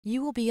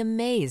You will be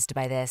amazed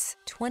by this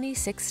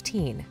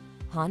 2016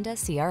 Honda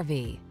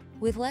CR-V.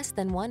 With less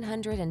than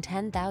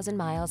 110,000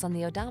 miles on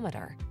the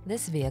odometer,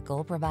 this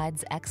vehicle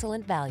provides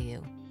excellent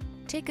value.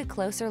 Take a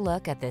closer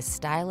look at this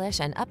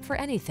stylish and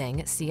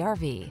up-for-anything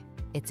CR-V.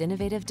 Its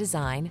innovative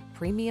design,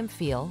 premium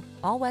feel,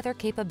 all-weather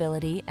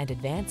capability, and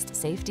advanced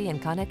safety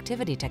and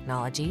connectivity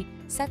technology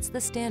sets the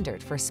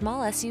standard for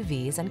small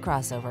SUVs and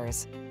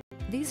crossovers.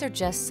 These are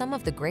just some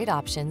of the great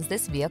options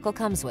this vehicle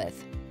comes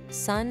with: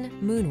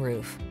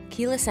 MoonRoof,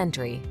 keyless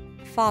entry,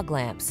 fog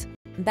lamps,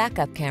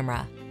 backup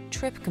camera,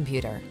 trip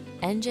computer,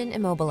 engine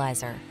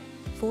immobilizer,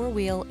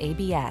 four-wheel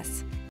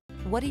ABS.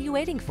 What are you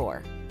waiting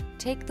for?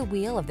 Take the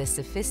wheel of this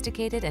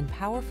sophisticated and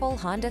powerful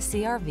Honda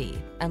CR-V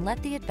and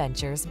let the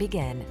adventures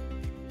begin.